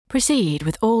Proceed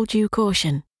with all due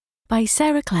caution by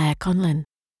Sarah-Clare Conlon,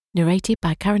 narrated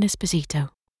by Karen Esposito.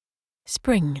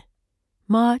 Spring,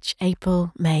 March,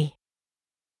 April, May.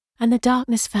 And the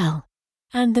darkness fell,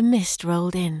 and the mist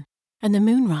rolled in, and the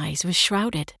moonrise was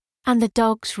shrouded, and the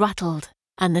dogs rattled,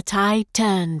 and the tide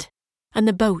turned, and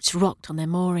the boats rocked on their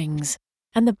moorings,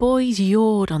 and the boys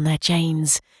yawed on their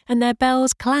chains, and their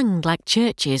bells clanged like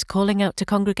churches calling out to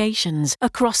congregations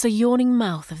across the yawning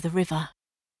mouth of the river.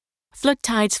 Flood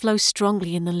tides flow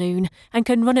strongly in the Loon and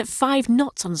can run at 5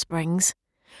 knots on springs.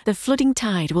 The flooding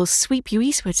tide will sweep you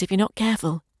eastwards if you're not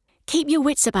careful. Keep your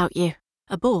wits about you.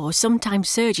 A bore sometimes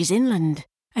surges inland,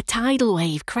 a tidal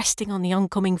wave cresting on the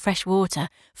oncoming fresh water,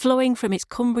 flowing from its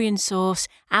Cumbrian source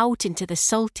out into the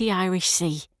salty Irish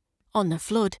Sea. On the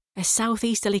flood, a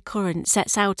southeasterly current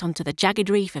sets out onto the jagged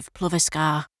reef of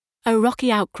Ploverscar, a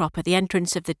rocky outcrop at the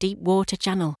entrance of the deep water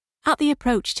channel, at the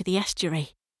approach to the estuary.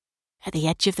 At the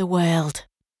edge of the world.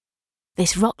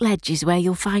 This rock ledge is where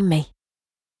you'll find me.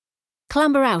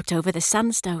 Clamber out over the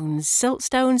sandstones,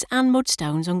 siltstones and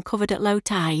mudstones uncovered at low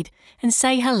tide and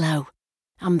say hello.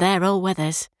 I'm there all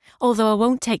weathers, although I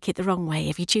won't take it the wrong way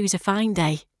if you choose a fine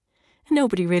day.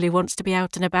 Nobody really wants to be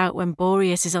out and about when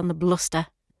Boreas is on the bluster.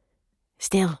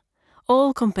 Still,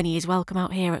 all company is welcome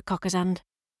out here at Cockersand.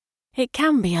 It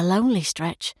can be a lonely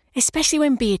stretch, especially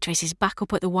when Beatrice is back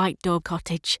up at the White Dog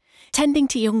cottage, tending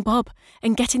to young Bob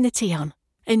and getting the tea on,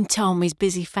 and Tom is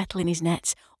busy fettling his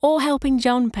nets or helping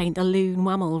John paint the Loon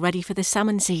Wammel ready for the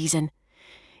salmon season.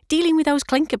 Dealing with those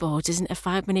clinker boards isn't a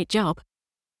 5-minute job.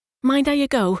 Mind how you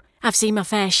go, I've seen my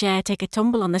fair share take a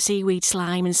tumble on the seaweed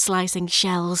slime and slicing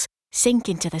shells, sink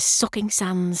into the sucking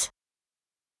sands.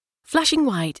 Flashing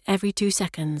white every 2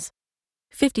 seconds.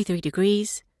 53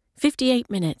 degrees, 58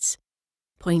 minutes.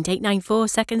 0.894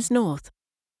 seconds north.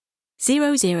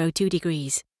 002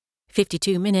 degrees,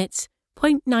 52 minutes,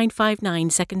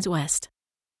 0.959 seconds west.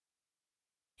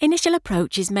 Initial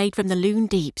approach is made from the Loon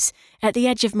Deeps at the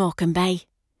edge of Morecambe Bay.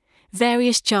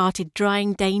 Various charted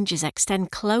drying dangers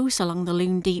extend close along the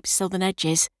Loon Deep's southern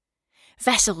edges.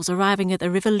 Vessels arriving at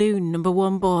the River Loon No.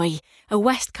 1 buoy, a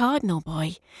West Cardinal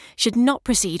buoy, should not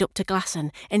proceed up to Glasson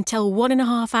until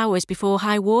 1.5 hours before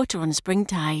high water on spring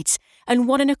tides and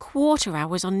 1.25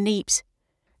 hours on neaps.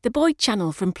 The buoy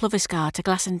channel from Ploverscar to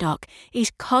Glasson Dock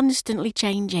is constantly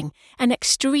changing and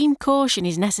extreme caution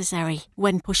is necessary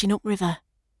when pushing upriver.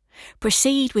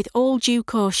 Proceed with all due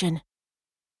caution.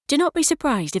 Do not be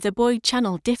surprised if the buoy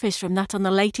channel differs from that on the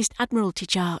latest Admiralty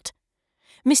chart.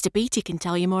 Mr. Beattie can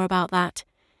tell you more about that.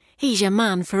 He's your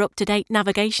man for up-to-date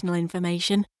navigational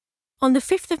information. On the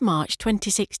 5th of March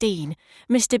 2016,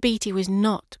 Mr. Beattie was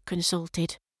not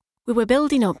consulted. We were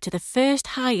building up to the first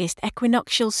highest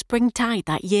equinoctial spring tide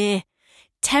that year,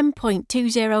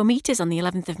 10.20 metres on the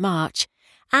 11th of March,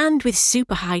 and with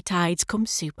super high tides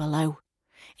comes super low.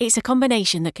 It's a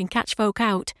combination that can catch folk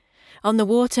out, on the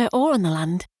water or on the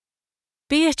land.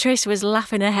 Beatrice was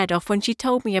laughing her head off when she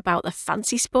told me about the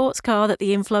fancy sports car that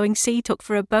the inflowing sea took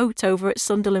for a boat over at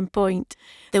Sunderland Point,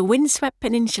 the windswept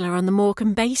peninsula on the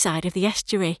Morecambe Bay side of the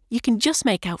estuary you can just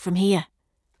make out from here.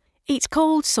 It's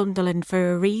called Sunderland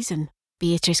for a reason,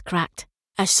 Beatrice cracked.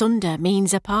 A sunder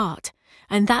means apart,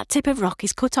 and that tip of rock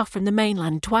is cut off from the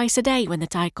mainland twice a day when the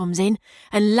tide comes in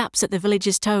and laps at the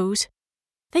villagers' toes.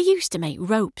 They used to make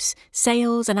ropes,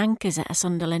 sails and anchors at a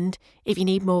Sunderland, if you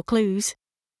need more clues.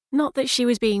 Not that she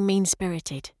was being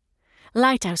mean-spirited.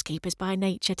 Lighthouse keepers by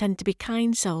nature tend to be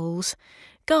kind souls,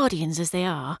 guardians as they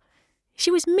are.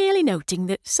 She was merely noting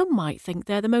that some might think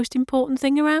they're the most important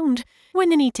thing around when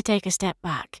they need to take a step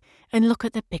back and look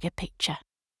at the bigger picture.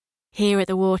 Here at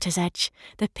the water's edge,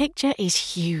 the picture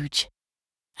is huge.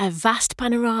 A vast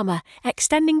panorama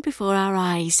extending before our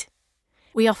eyes.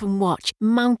 We often watch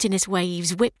mountainous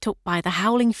waves whipped up by the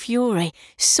howling fury,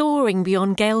 soaring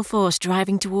beyond gale force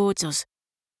driving towards us.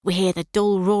 We hear the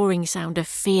dull roaring sound of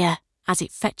fear as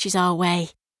it fetches our way.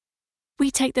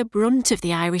 We take the brunt of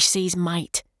the Irish Sea's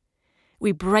might.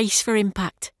 We brace for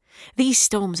impact. These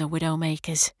storms are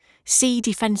widowmakers, sea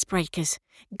defence breakers,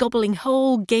 gobbling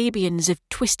whole gabions of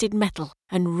twisted metal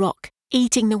and rock,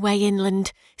 eating the way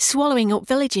inland, swallowing up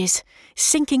villages,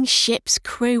 sinking ships,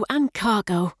 crew and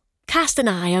cargo. Cast an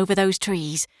eye over those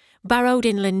trees, burrowed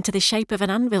inland to the shape of an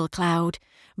anvil cloud,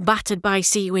 battered by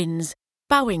sea winds,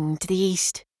 bowing to the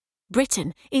east.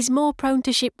 Britain is more prone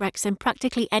to shipwrecks than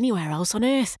practically anywhere else on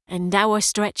earth, and our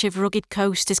stretch of rugged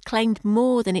coast has claimed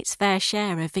more than its fair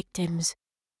share of victims.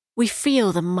 We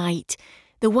feel the might,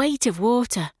 the weight of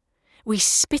water. We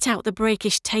spit out the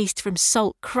breakish taste from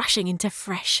salt crashing into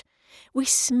fresh. We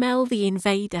smell the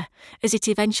invader as it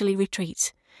eventually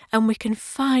retreats, and we can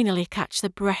finally catch the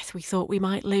breath we thought we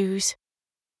might lose.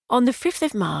 On the 5th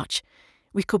of March,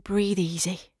 we could breathe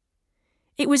easy.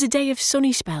 It was a day of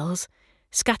sunny spells,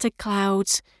 scattered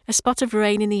clouds, a spot of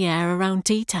rain in the air around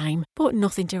tea time, but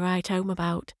nothing to write home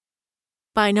about.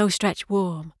 By no stretch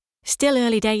warm. Still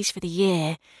early days for the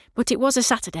year, but it was a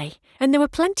Saturday, and there were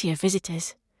plenty of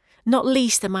visitors, not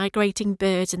least the migrating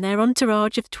birds and their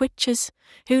entourage of twitchers,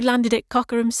 who landed at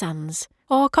Cockerham Sands,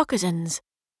 or Cockersons,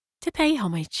 to pay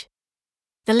homage.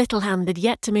 The little hand had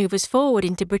yet to move us forward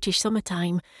into British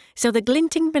summertime, so the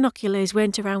glinting binoculars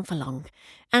weren't around for long,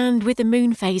 and with the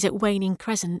moon phase at waning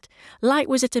crescent, light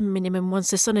was at a minimum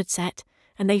once the sun had set,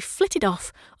 and they flitted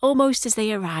off almost as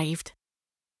they arrived.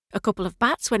 A couple of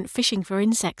bats went fishing for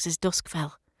insects as dusk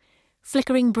fell,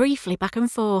 flickering briefly back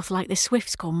and forth like the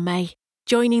swifts come May,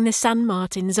 joining the sand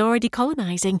martins already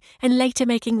colonising and later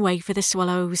making way for the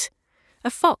swallows.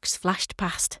 A fox flashed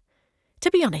past. To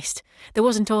be honest, there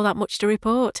wasn't all that much to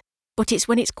report, but it's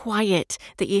when it's quiet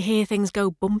that you hear things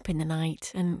go bump in the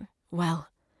night, and, well,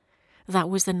 that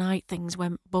was the night things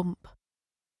went bump.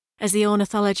 As the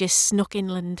ornithologist snuck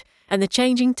inland, and the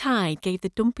changing tide gave the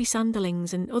dumpy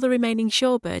sanderlings and other remaining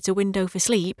shorebirds a window for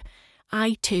sleep,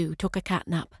 I too took a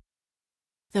catnap.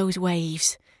 Those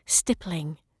waves,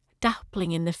 stippling,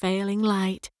 dappling in the failing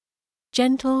light,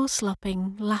 gentle,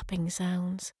 slopping, lapping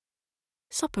sounds.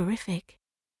 Soporific.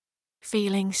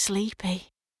 Feeling sleepy.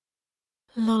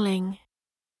 Lulling.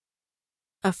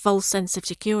 A false sense of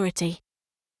security.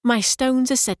 My stones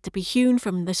are said to be hewn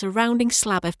from the surrounding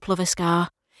slab of plover scar,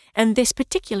 and this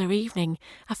particular evening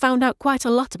I found out quite a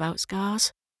lot about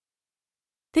scars.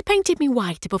 They painted me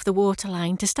white above the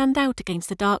waterline to stand out against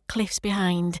the dark cliffs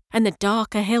behind and the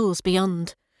darker hills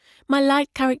beyond. My light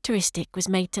characteristic was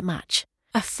made to match,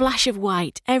 a flash of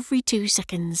white every 2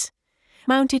 seconds.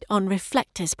 Mounted on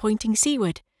reflectors pointing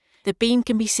seaward, the beam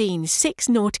can be seen 6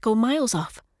 nautical miles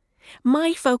off.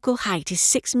 My focal height is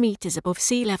 6 metres above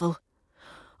sea level,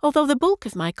 although the bulk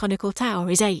of my conical tower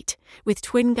is 8, with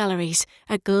twin galleries,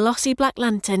 a glossy black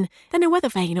lantern, and a weather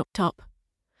vane up top.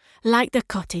 Like the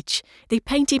cottage, they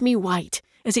painted me white,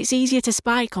 as it's easier to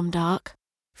spy come dark,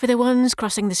 for the ones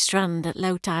crossing the strand at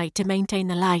low tide to maintain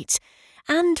the lights,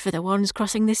 and for the ones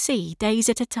crossing the sea days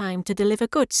at a time to deliver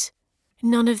goods.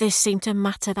 None of this seemed to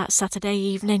matter that Saturday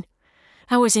evening.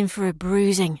 I was in for a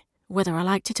bruising, whether I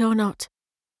liked it or not.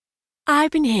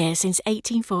 I've been here since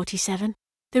 1847.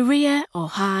 The rear or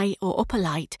high or upper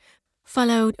light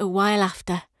followed a while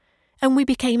after, and we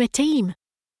became a team.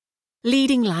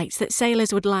 Leading lights that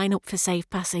sailors would line up for safe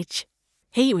passage.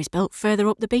 He was built further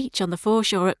up the beach on the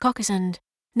foreshore at Cockersund,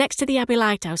 next to the Abbey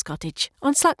Lighthouse Cottage,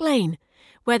 on Slack Lane,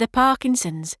 where the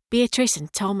Parkinsons, Beatrice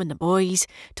and Tom and the boys,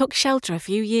 took shelter a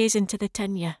few years into the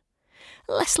tenure.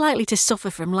 Less likely to suffer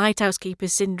from lighthouse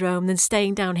keepers syndrome than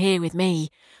staying down here with me,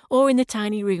 or in the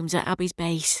tiny rooms at Abbey's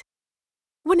base.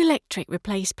 When electric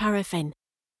replaced paraffin,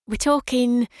 we're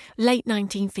talking late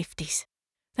 1950s.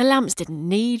 The lamps didn't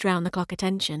need round-the-clock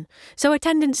attention, so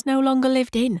attendants no longer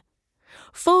lived in.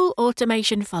 Full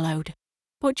automation followed,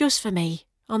 but just for me,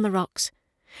 on the rocks.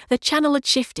 The channel had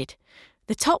shifted.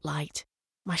 The top light,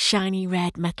 my shiny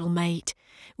red metal mate,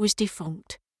 was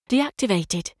defunct,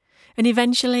 deactivated, and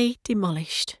eventually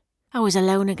demolished. I was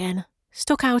alone again,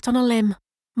 stuck out on a limb,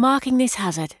 marking this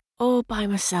hazard all by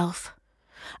myself.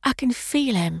 I can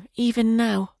feel him even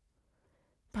now.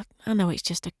 But I know it's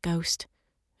just a ghost,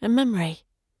 a memory,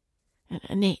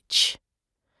 an itch.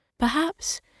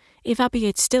 Perhaps if Abby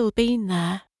had still been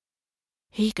there,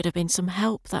 he could have been some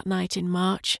help that night in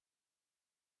March.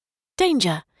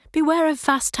 Danger! Beware of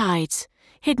fast tides,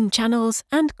 hidden channels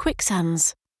and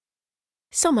quicksands.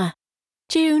 Summer.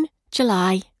 June,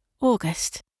 July,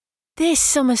 August. This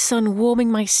summer sun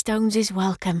warming my stones is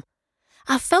welcome.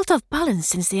 I've felt off balance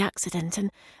since the accident,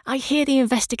 and I hear the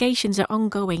investigations are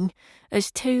ongoing, as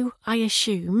to, I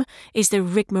assume, is the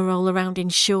rigmarole around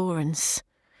insurance.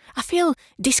 I feel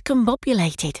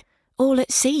discombobulated, all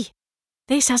at sea.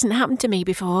 This hasn't happened to me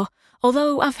before,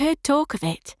 although I've heard talk of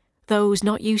it. Those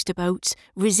not used to boats,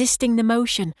 resisting the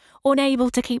motion, unable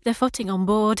to keep their footing on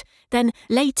board, then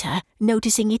later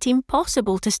noticing it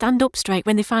impossible to stand up straight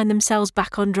when they find themselves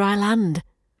back on dry land.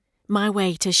 My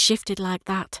weight has shifted like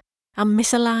that. I'm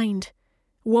misaligned,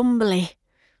 wombly,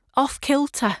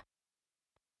 off-kilter.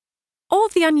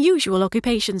 Of the unusual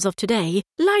occupations of today,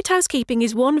 lighthouse keeping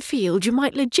is one field you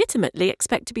might legitimately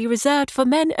expect to be reserved for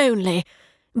men only.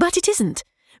 But it isn't.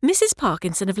 Mrs.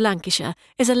 Parkinson of Lancashire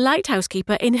is a lighthouse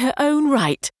keeper in her own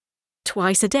right.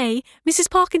 Twice a day, Mrs.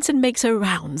 Parkinson makes her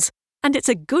rounds, and it's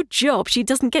a good job she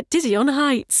doesn't get dizzy on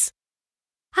heights.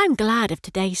 I'm glad of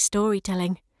today's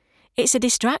storytelling. It's a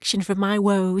distraction from my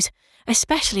woes,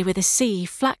 especially with the sea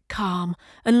flat calm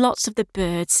and lots of the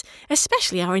birds,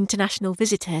 especially our international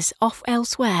visitors, off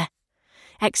elsewhere.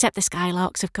 Except the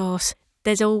skylarks, of course.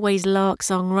 There's always lark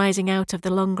song rising out of the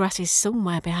long grasses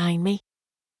somewhere behind me.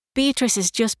 Beatrice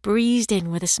has just breezed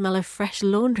in with a smell of fresh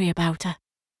laundry about her.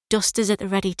 Dusters at the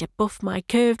ready to buff my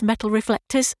curved metal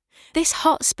reflectors. This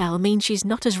hot spell means she's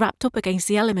not as wrapped up against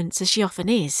the elements as she often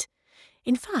is.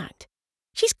 In fact,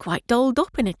 she's quite dolled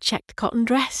up in a checked cotton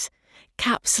dress,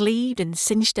 cap-sleeved and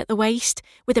cinched at the waist,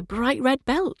 with a bright red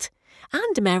belt,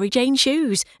 and Mary Jane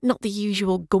shoes, not the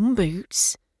usual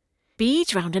gumboots.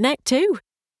 Beads round her neck too,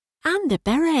 and a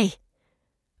beret.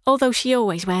 Although she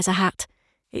always wears a hat.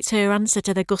 It's her answer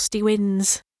to the gusty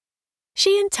winds.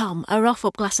 She and Tom are off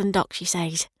up Glasson Dock, she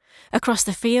says, across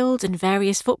the fields and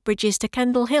various footbridges to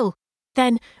Kendall Hill,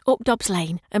 then up Dobbs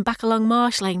Lane and back along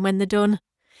Marsh Lane when they're done.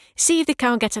 See if they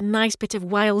can't get a nice bit of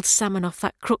wild salmon off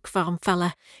that Crook Farm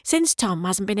fella, since Tom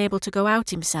hasn't been able to go out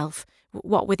himself,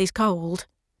 what with his cold.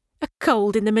 A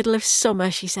cold in the middle of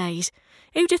summer, she says.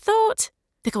 Who'd have thought?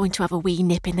 They're going to have a wee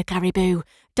nip in the Caribou,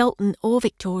 Dalton or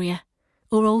Victoria.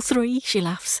 Or all three, she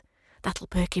laughs. That'll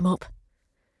perk him up.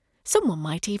 Someone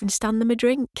might even stand them a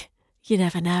drink. You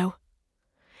never know.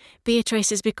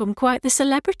 Beatrice has become quite the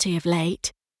celebrity of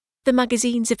late. The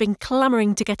magazines have been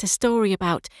clamouring to get a story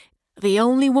about the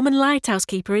only woman lighthouse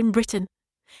keeper in Britain.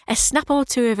 A snap or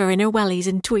two of her in her wellies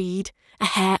and tweed, a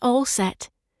hair all set.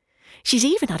 She's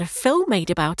even had a film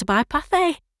made about her by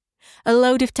Pathé. A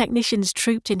load of technicians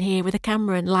trooped in here with a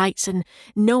camera and lights and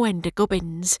no end of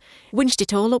gubbins, winched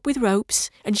it all up with ropes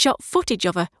and shot footage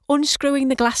of her unscrewing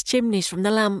the glass chimneys from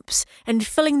the lamps and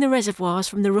filling the reservoirs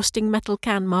from the rusting metal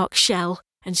can marked Shell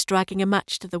and striking a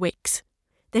match to the wicks.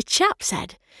 The chap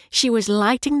said she was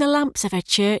lighting the lamps of her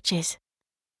churches.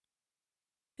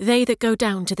 They that go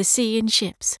down to the sea in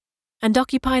ships and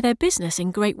occupy their business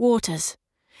in great waters,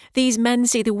 these men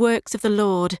see the works of the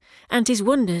Lord and his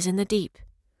wonders in the deep.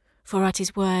 For at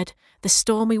his word the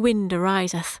stormy wind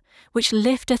ariseth, which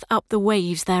lifteth up the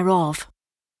waves thereof.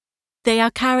 They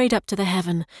are carried up to the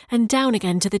heaven, and down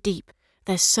again to the deep.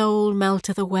 Their soul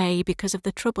melteth away because of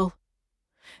the trouble.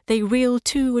 They reel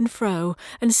to and fro,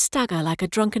 and stagger like a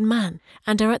drunken man,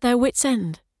 and are at their wits'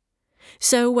 end.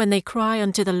 So when they cry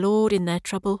unto the Lord in their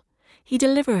trouble, he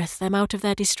delivereth them out of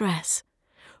their distress.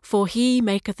 For he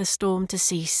maketh the storm to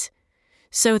cease,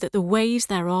 so that the waves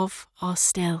thereof are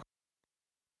still.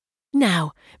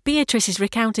 Now, Beatrice is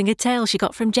recounting a tale she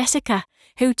got from Jessica,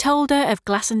 who told her of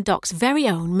Glasson Dock's very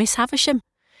own Miss Havisham.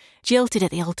 Jilted at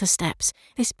the altar steps,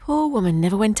 this poor woman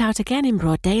never went out again in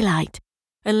broad daylight,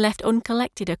 and left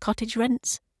uncollected her cottage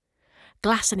rents.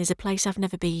 Glasson is a place I've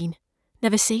never been,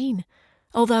 never seen,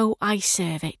 although I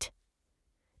serve it.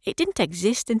 It didn't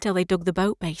exist until they dug the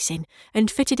boat basin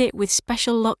and fitted it with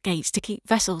special lock gates to keep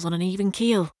vessels on an even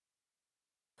keel.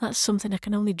 That's something I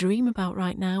can only dream about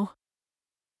right now.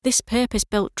 This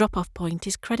purpose-built drop-off point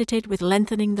is credited with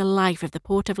lengthening the life of the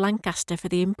port of Lancaster for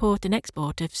the import and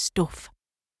export of stuff.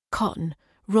 Cotton,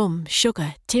 rum,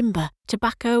 sugar, timber,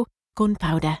 tobacco,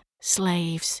 gunpowder,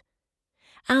 slaves.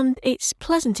 And it's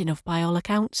pleasant enough by all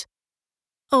accounts.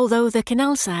 Although the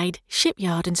canal side,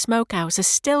 shipyard and smokehouse are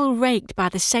still raked by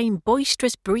the same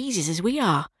boisterous breezes as we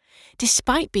are,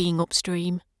 despite being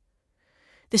upstream.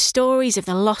 The stories of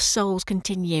the lost souls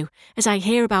continue as I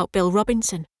hear about Bill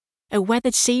Robinson, a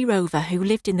weathered sea rover who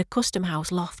lived in the custom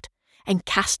house loft and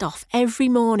cast off every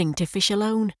morning to fish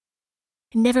alone.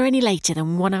 Never any later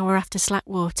than 1 hour after slack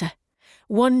water,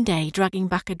 one day dragging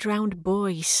back a drowned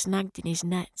boy snagged in his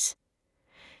nets.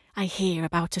 I hear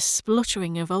about a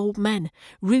spluttering of old men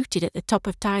rooted at the top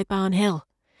of Tythebarn Hill,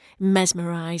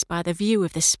 mesmerised by the view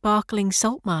of the sparkling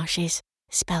salt marshes,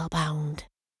 spellbound.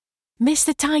 Miss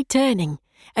the tide turning,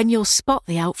 and you'll spot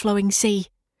the outflowing sea,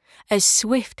 as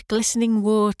swift glistening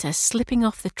water slipping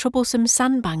off the troublesome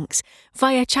sandbanks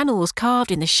via channels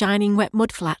carved in the shining wet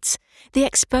mudflats, the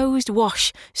exposed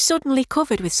wash suddenly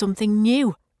covered with something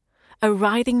new, a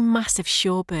writhing mass of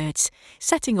shorebirds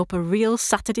setting up a real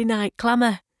Saturday night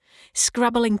clamour,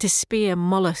 scrabbling to spear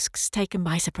molluscs taken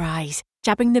by surprise,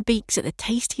 jabbing the beaks at the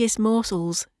tastiest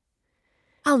morsels.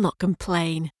 I'll not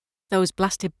complain. Those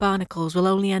blasted barnacles will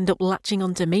only end up latching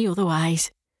onto me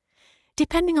otherwise.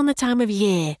 Depending on the time of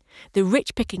year, the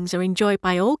rich pickings are enjoyed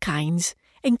by all kinds,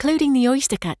 including the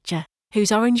oyster catcher,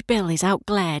 whose orange bill is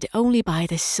outglared only by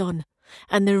the sun,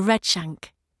 and the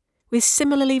redshank, with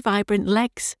similarly vibrant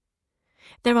legs.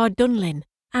 There are dunlin,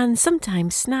 and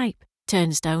sometimes snipe,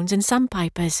 turnstones and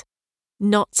sandpipers,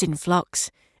 knots in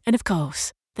flocks, and of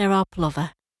course there are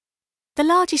plover. The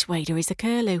largest wader is the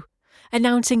curlew,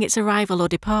 announcing its arrival or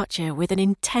departure with an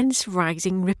intense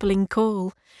rising rippling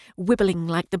call, wibbling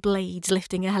like the blades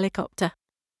lifting a helicopter.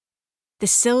 The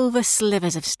silver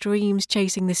slivers of streams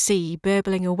chasing the sea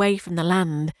burbling away from the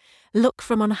land look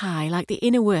from on high like the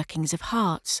inner workings of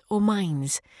hearts or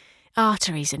minds,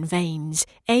 arteries and veins,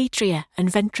 atria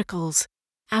and ventricles.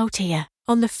 Out here,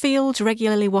 on the fields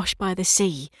regularly washed by the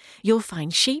sea, you'll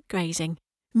find sheep grazing,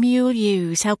 mule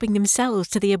ewes helping themselves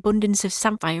to the abundance of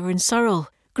samphire and sorrel,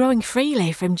 growing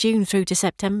freely from June through to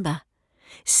September,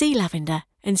 sea lavender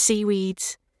and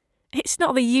seaweeds. It's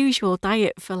not the usual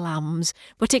diet for lambs,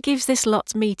 but it gives this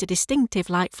lot's meat a distinctive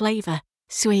light flavour,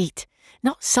 sweet,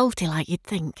 not salty like you'd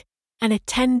think, and a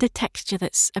tender texture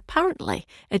that's apparently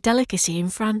a delicacy in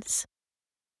France.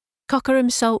 Cockerham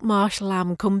salt marsh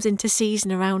lamb comes into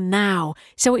season around now,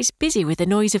 so it's busy with the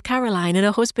noise of Caroline and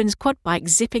her husband's quad bike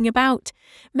zipping about,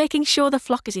 making sure the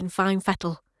flock is in fine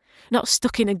fettle, not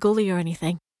stuck in a gully or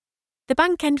anything. The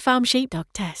Bank End Farm sheepdog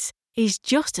Tess is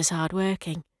just as hard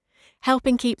working,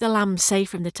 helping keep the lambs safe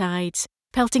from the tides,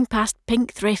 pelting past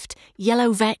pink thrift,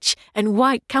 yellow vetch and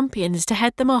white campions to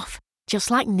head them off, just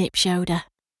like Nip showed her.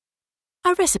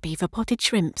 A recipe for potted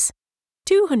shrimps.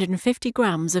 250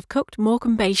 grams of cooked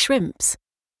Morecambe Bay shrimps,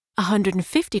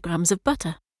 150 grams of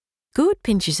butter, good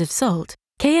pinches of salt,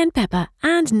 cayenne pepper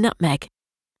and nutmeg.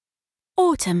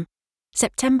 Autumn,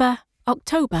 September,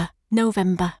 October,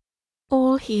 November.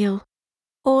 All heal,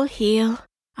 all heal.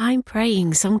 I'm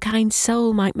praying some kind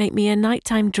soul might make me a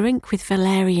nighttime drink with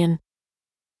valerian.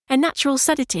 A natural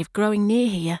sedative growing near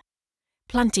here,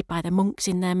 planted by the monks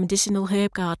in their medicinal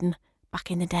herb garden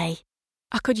back in the day.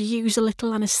 I could use a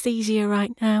little anaesthesia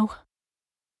right now.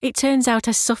 It turns out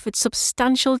I suffered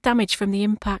substantial damage from the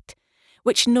impact,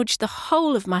 which nudged the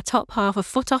whole of my top half a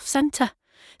foot off centre,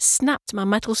 snapped my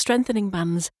metal strengthening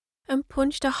bands, and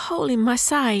punched a hole in my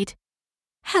side.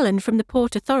 Helen from the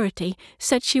Port Authority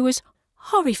said she was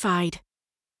horrified,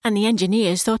 and the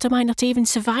engineers thought I might not even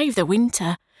survive the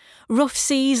winter, rough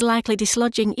seas likely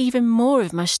dislodging even more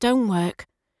of my stonework.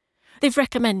 They've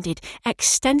recommended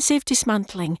extensive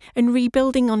dismantling and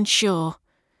rebuilding on shore.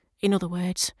 In other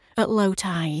words, at low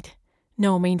tide.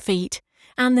 No mean feat.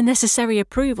 And the necessary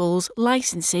approvals,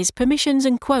 licences, permissions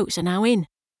and quotes are now in.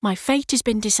 My fate has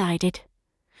been decided.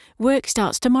 Work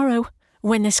starts tomorrow,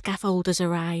 when the scaffolders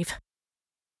arrive.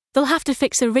 They'll have to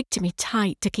fix the rig to me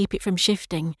tight to keep it from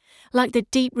shifting, like the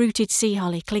deep-rooted sea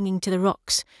holly clinging to the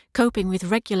rocks, coping with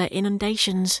regular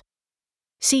inundations.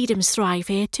 Sedums thrive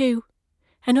here too.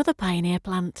 Another pioneer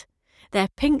plant. Their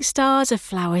pink stars of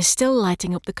flowers still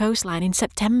lighting up the coastline in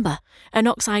September, and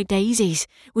oxeye daisies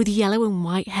with yellow and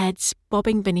white heads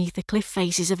bobbing beneath the cliff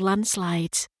faces of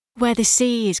landslides, where the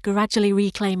sea is gradually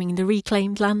reclaiming the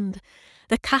reclaimed land,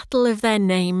 the cattle of their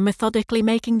name methodically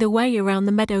making the way around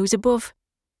the meadows above.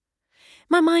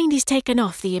 My mind is taken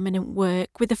off the imminent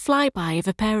work with the flyby of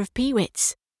a pair of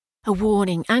peewits. A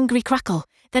warning, angry crackle,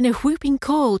 then a whooping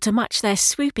call to match their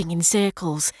swooping in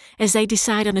circles as they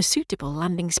decide on a suitable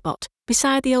landing spot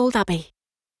beside the old abbey.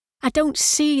 I don't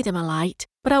see them alight,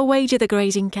 but I'll wager the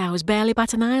grazing cows barely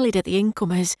bat an eyelid at the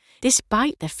incomers,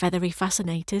 despite their feathery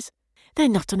fascinators. They're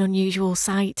not an unusual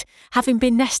sight, having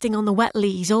been nesting on the wet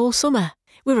leas all summer.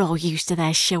 We're all used to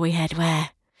their showy headwear,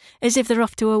 as if they're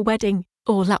off to a wedding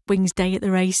or Lapwing's day at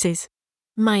the races.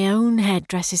 My own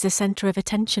headdress is the centre of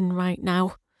attention right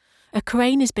now. A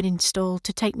crane has been installed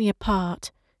to take me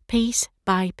apart, piece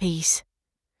by piece.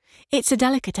 It's a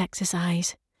delicate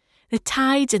exercise. The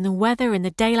tides and the weather and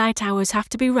the daylight hours have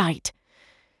to be right.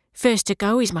 First to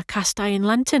go is my cast iron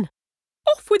lantern.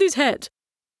 Off with his head!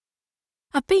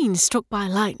 I've been struck by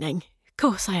lightning, of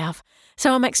course I have,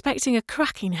 so I'm expecting a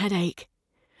cracking headache.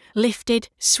 Lifted,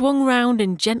 swung round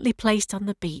and gently placed on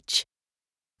the beach.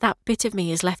 That bit of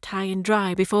me is left high and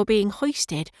dry before being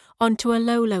hoisted onto a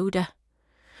low loader.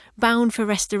 Bound for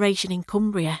restoration in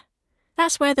Cumbria.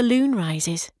 That's where the Loon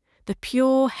rises, the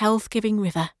pure health-giving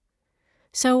river.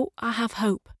 So I have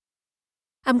hope.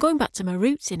 I'm going back to my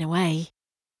roots in a way.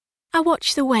 I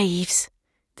watch the waves.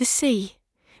 The sea,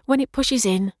 when it pushes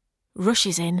in,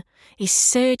 rushes in, is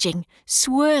surging,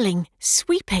 swirling,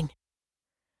 sweeping.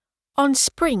 On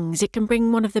springs it can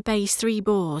bring one of the bay's 3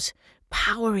 bores,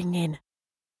 powering in,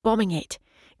 bombing it,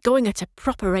 going at a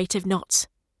proper rate of knots.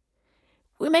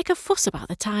 We make a fuss about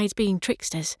the tides being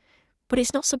tricksters, but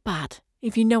it's not so bad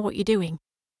if you know what you're doing.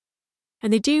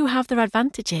 And they do have their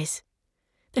advantages.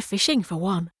 The fishing, for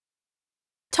one.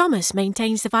 Thomas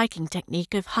maintains the Viking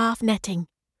technique of half netting.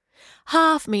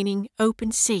 Half meaning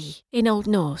open sea in Old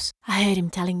Norse, I heard him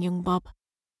telling young Bob.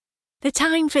 The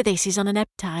time for this is on an ebb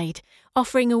tide,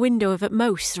 offering a window of at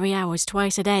most 3 hours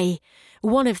twice a day,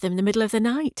 one of them the middle of the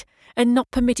night, and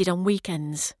not permitted on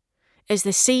weekends. As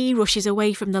the sea rushes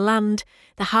away from the land,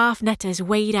 the half-netters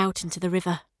wade out into the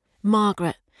river.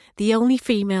 Margaret, the only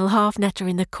female half-netter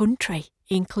in the country,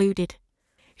 included.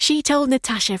 She told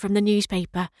Natasha from the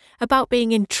newspaper about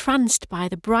being entranced by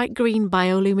the bright green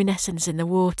bioluminescence in the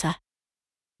water.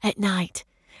 At night,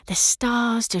 the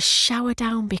stars just shower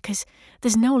down because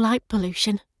there's no light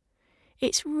pollution.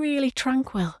 It's really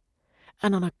tranquil.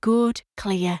 And on a good,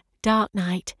 clear, dark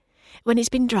night, when it's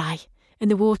been dry and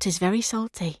the water's very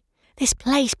salty, this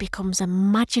place becomes a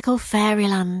magical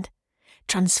fairyland,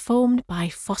 transformed by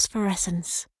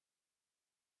phosphorescence.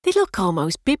 They look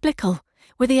almost biblical,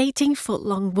 with the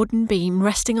 18-foot-long wooden beam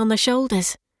resting on the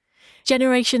shoulders.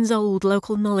 Generations-old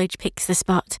local knowledge picks the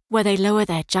spot where they lower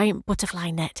their giant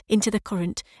butterfly net into the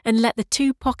current and let the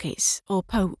 2 pockets, or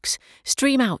pokes,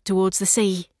 stream out towards the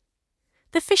sea.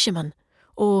 The fisherman,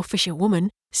 or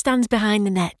fisherwoman, stands behind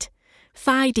the net,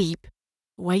 thigh-deep,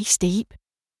 waist-deep,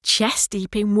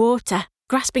 chest-deep in water,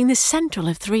 grasping the central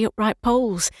of 3 upright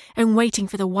poles and waiting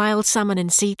for the wild salmon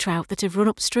and sea trout that have run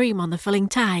upstream on the filling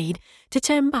tide to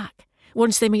turn back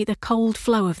once they meet the cold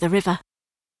flow of the river.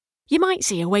 You might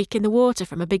see a wake in the water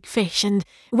from a big fish, and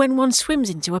when one swims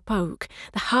into a poke,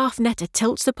 the half-netter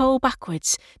tilts the pole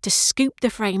backwards to scoop the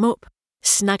frame up,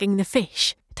 snagging the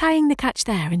fish, tying the catch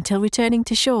there until returning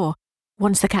to shore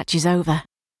once the catch is over.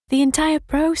 The entire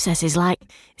process is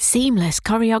like seamless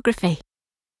choreography.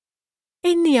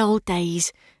 In the old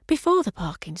days, before the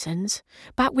Parkinsons,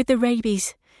 back with the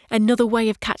rabies, another way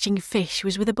of catching fish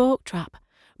was with a bog trap,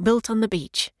 built on the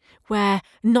beach, where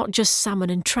not just salmon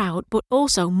and trout, but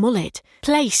also mullet,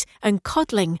 plaice and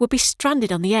codling would be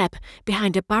stranded on the ebb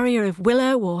behind a barrier of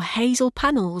willow or hazel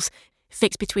panels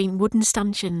fixed between wooden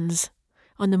stanchions.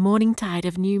 On the morning tide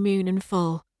of new moon and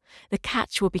full, the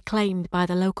catch would be claimed by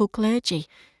the local clergy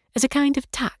as a kind of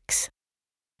tax,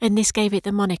 and this gave it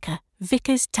the moniker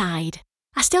Vicar's Tide.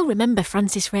 I still remember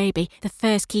Francis Raby, the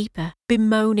first keeper,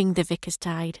 bemoaning the Vicar's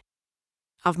Tide.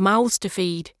 "I've mouths to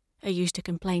feed," he used to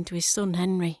complain to his son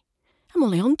Henry. "I'm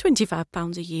only on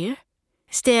 £25 a year."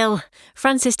 Still,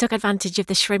 Francis took advantage of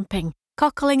the shrimping,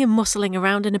 cockling and mussling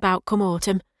around and about come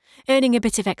autumn, earning a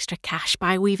bit of extra cash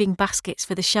by weaving baskets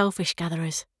for the shellfish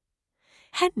gatherers.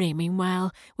 Henry,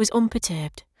 meanwhile, was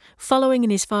unperturbed, following in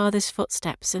his father's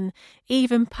footsteps and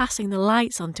even passing the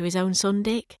lights on to his own son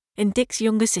Dick and Dick's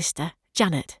younger sister,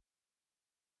 Janet.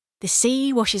 "The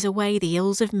sea washes away the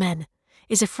ills of men,"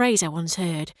 is a phrase I once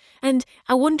heard, and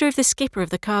I wonder if the skipper of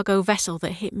the cargo vessel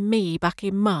that hit me back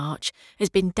in March has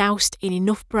been doused in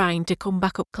enough brine to come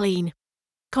back up clean,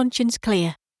 conscience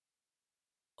clear.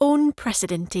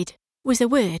 Unprecedented was the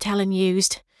word Helen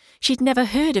used. She'd never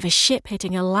heard of a ship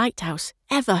hitting a lighthouse,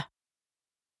 ever.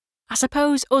 I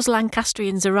suppose us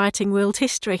Lancastrians are writing world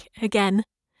history again.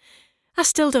 I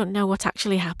still don't know what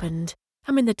actually happened.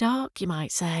 I'm in the dark, you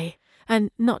might say, and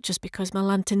not just because my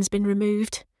lantern's been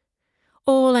removed.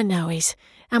 All I know is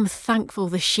I'm thankful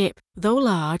the ship, though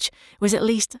large, was at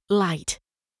least light.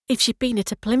 If she'd been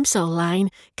at a Plimsoll line,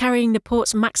 carrying the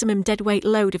port's maximum deadweight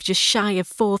load of just shy of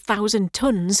 4,000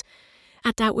 tons,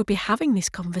 I doubt we'd be having this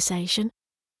conversation.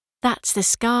 That's the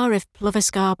scar of Plover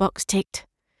Scarbox ticked.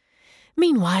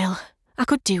 Meanwhile, I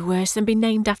could do worse than be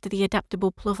named after the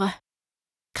adaptable plover.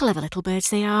 Clever little birds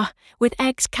they are, with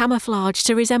eggs camouflaged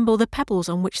to resemble the pebbles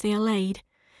on which they are laid,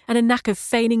 and a knack of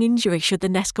feigning injury should the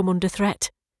nest come under threat,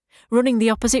 running the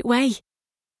opposite way,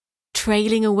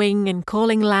 trailing a wing and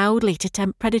calling loudly to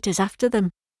tempt predators after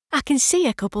them. I can see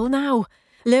a couple now,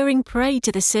 luring prey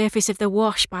to the surface of the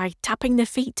wash by tapping their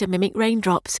feet to mimic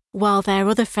raindrops, while their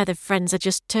other feathered friends are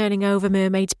just turning over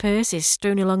mermaids' purses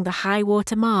strewn along the high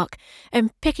water mark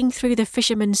and picking through the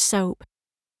fisherman's soap.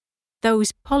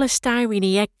 Those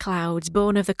polystyrene egg clouds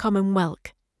born of the common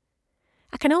whelk.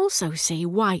 I can also see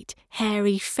white,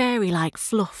 hairy, fairy-like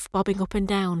fluff bobbing up and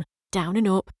down and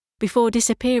up, before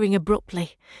disappearing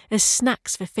abruptly as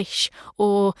snacks for fish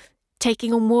or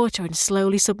taking on water and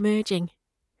slowly submerging.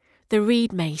 The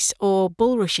reed mace, or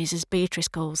bulrushes as Beatrice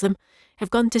calls them,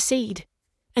 have gone to seed,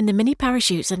 and the mini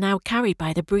parachutes are now carried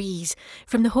by the breeze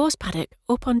from the horse paddock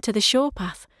up onto the shore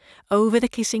path, over the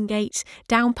kissing gates,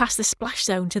 down past the splash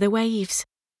zone to the waves.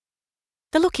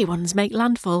 The lucky ones make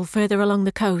landfall further along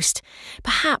the coast,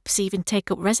 perhaps even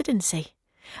take up residency,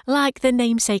 like the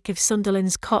namesake of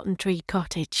Sunderland's Cotton Tree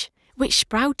Cottage, which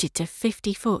sprouted to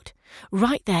 50 foot,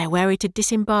 right there where it had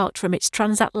disembarked from its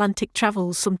transatlantic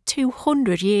travels some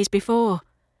 200 years before.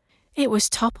 It was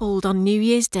toppled on New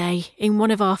Year's Day in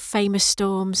one of our famous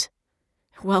storms.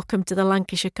 Welcome to the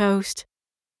Lancashire coast.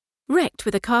 Wrecked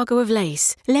with a cargo of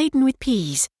lace, laden with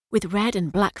peas, with red and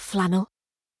black flannel,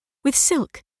 with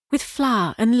silk, with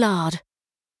flour and lard.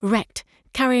 Wrecked,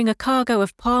 carrying a cargo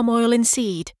of palm oil and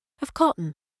seed, of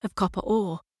cotton, of copper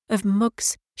ore, of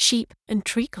mugs, sheep and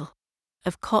treacle,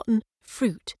 of cotton,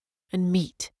 fruit and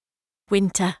meat.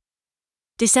 Winter.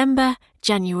 December,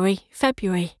 January,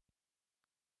 February.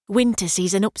 Winter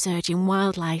sees an upsurge in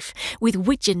wildlife, with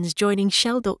widgeons joining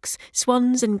shelducks,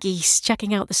 swans and geese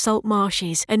checking out the salt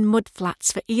marshes and mud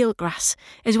flats for eelgrass,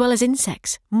 as well as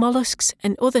insects, molluscs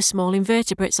and other small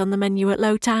invertebrates on the menu at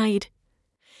low tide.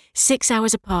 6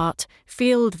 hours apart,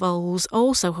 field voles,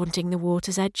 also hunting the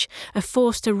water's edge, are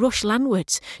forced to rush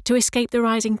landwards to escape the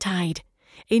rising tide,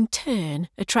 in turn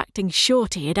attracting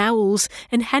short-eared owls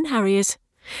and hen harriers.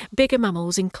 Bigger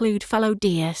mammals include fallow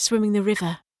deer swimming the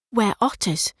river, where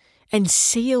otters and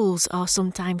seals are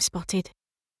sometimes spotted.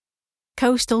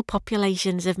 Coastal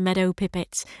populations of meadow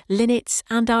pipits, linnets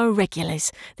and our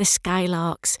regulars, the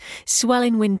skylarks, swell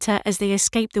in winter as they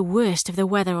escape the worst of the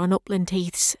weather on upland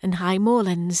heaths and high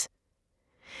moorlands.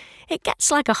 It gets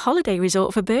like a holiday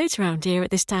resort for birds round here at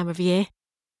this time of year,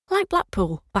 like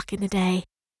Blackpool back in the day.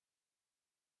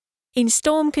 In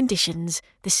storm conditions,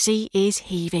 the sea is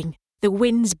heaving, the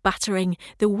winds battering,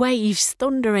 the waves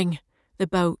thundering, the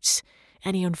boats,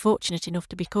 any unfortunate enough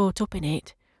to be caught up in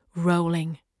it,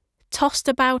 rolling, tossed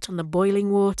about on the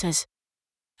boiling waters.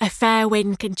 A fair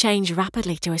wind can change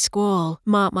rapidly to a squall,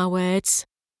 mark my words.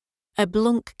 A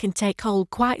blunk can take hold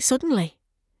quite suddenly.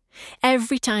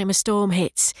 Every time a storm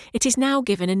hits, it is now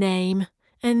given a name,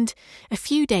 and, a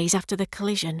few days after the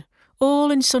collision,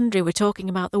 all and sundry were talking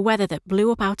about the weather that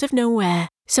blew up out of nowhere,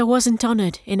 so wasn't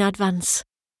honoured in advance.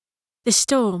 The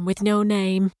storm with no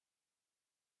name.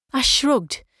 I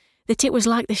shrugged, that it was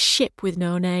like the ship with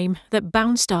no name that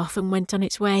bounced off and went on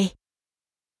its way.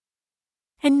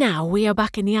 And now we are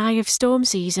back in the eye of storm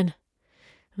season.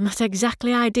 Not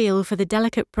exactly ideal for the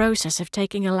delicate process of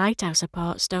taking a lighthouse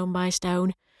apart stone by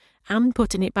stone and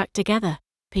putting it back together,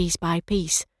 piece by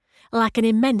piece, like an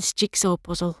immense jigsaw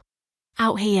puzzle.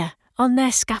 Out here, on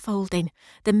their scaffolding,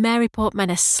 the Maryport men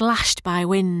are slashed by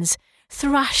winds,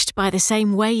 thrashed by the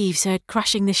same waves heard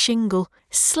crashing the shingle,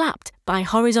 slapped by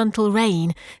horizontal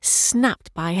rain,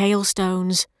 snapped by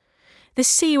hailstones. The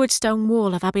seaward stone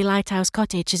wall of Abbey Lighthouse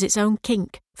Cottage has its own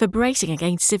kink for bracing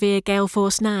against severe gale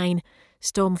force 9,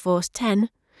 storm force 10,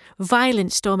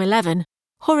 violent storm 11,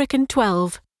 hurricane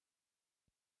 12.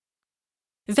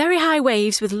 Very high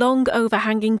waves with long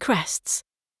overhanging crests.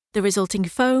 The resulting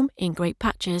foam, in great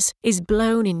patches, is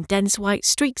blown in dense white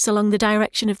streaks along the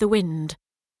direction of the wind.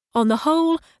 On the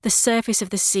whole, the surface of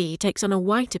the sea takes on a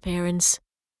white appearance.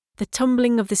 The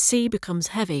tumbling of the sea becomes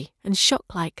heavy and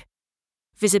shock-like.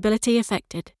 Visibility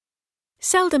affected.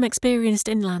 Seldom experienced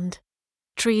inland.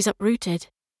 Trees uprooted.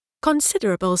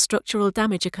 Considerable structural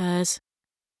damage occurs.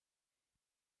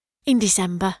 In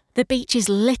December, the beach is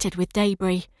littered with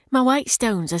debris. My white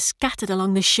stones are scattered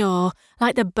along the shore,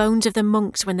 like the bones of the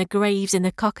monks when the graves in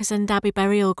the Cockasand Abbey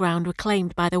burial ground were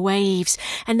claimed by the waves,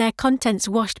 and their contents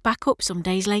washed back up some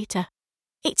days later.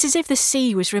 It's as if the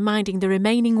sea was reminding the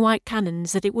remaining white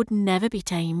cannons that it would never be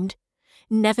tamed,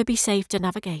 never be safe to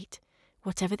navigate,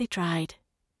 whatever they tried.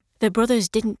 The brothers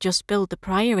didn't just build the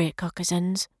priory at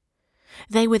Cockasand's.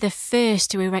 They were the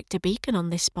first to erect a beacon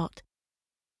on this spot.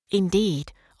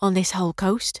 Indeed, on this whole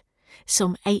coast,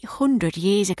 some 800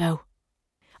 years ago.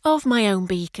 Of my own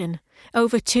beacon,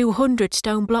 over 200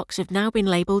 stone blocks have now been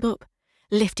labelled up,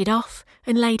 lifted off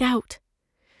and laid out.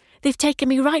 They've taken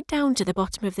me right down to the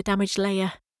bottom of the damaged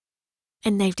layer.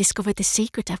 And they've discovered the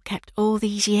secret I've kept all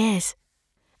these years.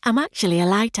 I'm actually a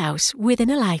lighthouse within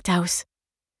a lighthouse.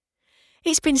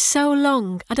 It's been so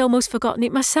long I'd almost forgotten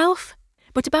it myself,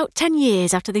 but about 10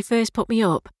 years after they first put me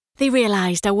up, they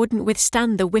realised I wouldn't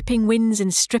withstand the whipping winds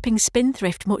and stripping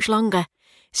spindrift much longer,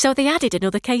 so they added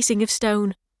another casing of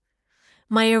stone.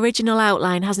 My original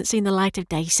outline hasn't seen the light of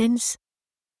day since.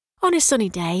 On a sunny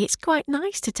day, it's quite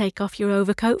nice to take off your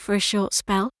overcoat for a short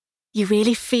spell. You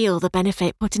really feel the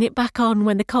benefit putting it back on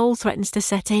when the cold threatens to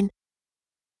set in.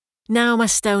 Now my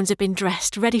stones have been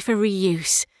dressed, ready for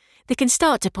reuse, they can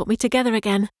start to put me together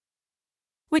again.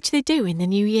 Which they do in the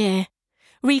new year,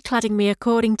 recladding me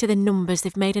according to the numbers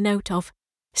they've made a note of,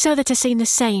 so that I seem the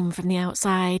same from the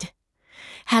outside.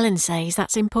 Helen says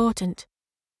that's important,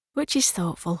 which is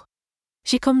thoughtful.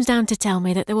 She comes down to tell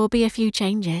me that there will be a few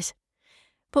changes.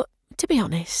 But, to be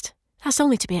honest, that's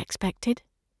only to be expected.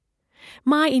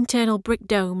 My internal brick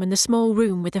dome and the small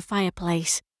room with the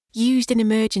fireplace, used in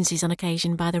emergencies on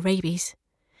occasion by the rabies.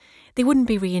 They wouldn't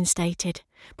be reinstated,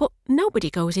 but nobody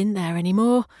goes in there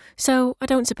anymore, so I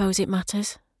don't suppose it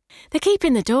matters. They're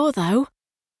keeping the door, though,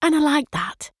 and I like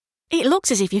that. It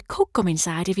looks as if you could come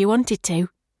inside if you wanted to.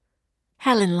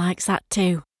 Helen likes that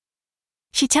too.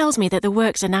 She tells me that the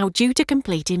works are now due to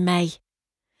complete in May.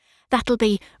 That'll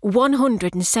be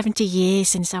 170 years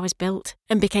since I was built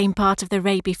and became part of the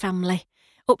Raby family,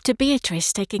 up to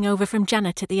Beatrice taking over from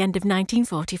Janet at the end of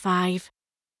 1945.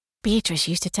 Beatrice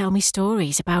used to tell me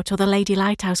stories about other lady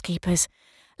lighthouse keepers,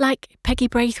 like Peggy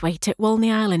Braithwaite at Walney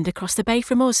Island across the bay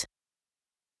from us.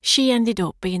 She ended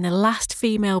up being the last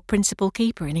female principal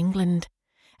keeper in England,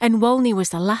 and Walney was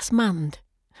the last manned,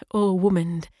 or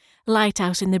womaned,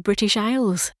 lighthouse in the British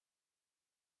Isles.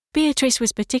 Beatrice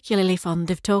was particularly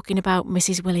fond of talking about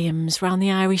Mrs. Williams round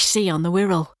the Irish Sea on the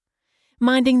Wirral,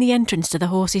 minding the entrance to the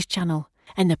Horses Channel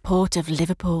and the port of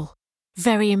Liverpool.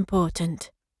 Very important.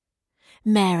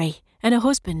 Mary and her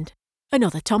husband,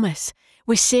 another Thomas,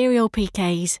 were serial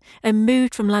PKs and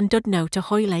moved from Llandudno to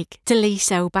Hoylake to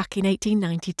Leeso back in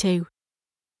 1892.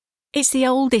 It's the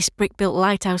oldest brick-built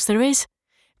lighthouse there is,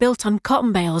 built on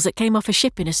cotton bales that came off a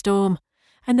ship in a storm,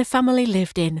 and the family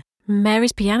lived in.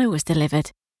 Mary's piano was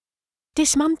delivered.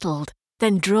 Dismantled,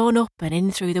 then drawn up and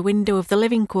in through the window of the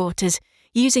living quarters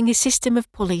using a system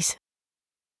of pulleys.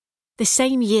 The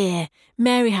same year,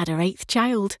 Mary had her 8th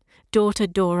child, daughter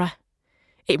Dora.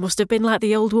 It must have been like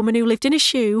the old woman who lived in a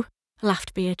shoe,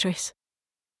 laughed Beatrice.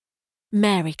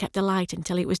 Mary kept the light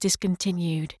until it was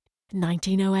discontinued,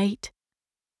 1908.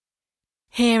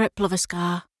 Here at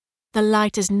Ploverscar, the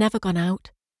light has never gone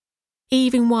out.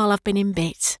 Even while I've been in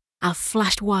bits, I've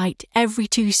flashed white every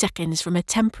 2 seconds from a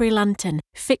temporary lantern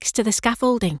fixed to the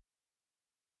scaffolding.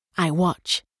 I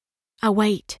watch. I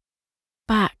wait.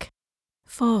 Back.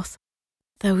 Forth.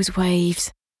 Those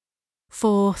waves.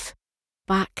 Forth.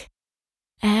 Back.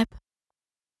 Ebb.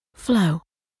 Flow.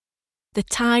 The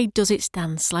tide does its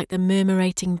dance like the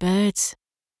murmurating birds.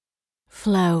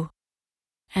 Flow.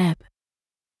 Ebb.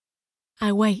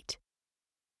 I wait.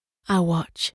 I watch.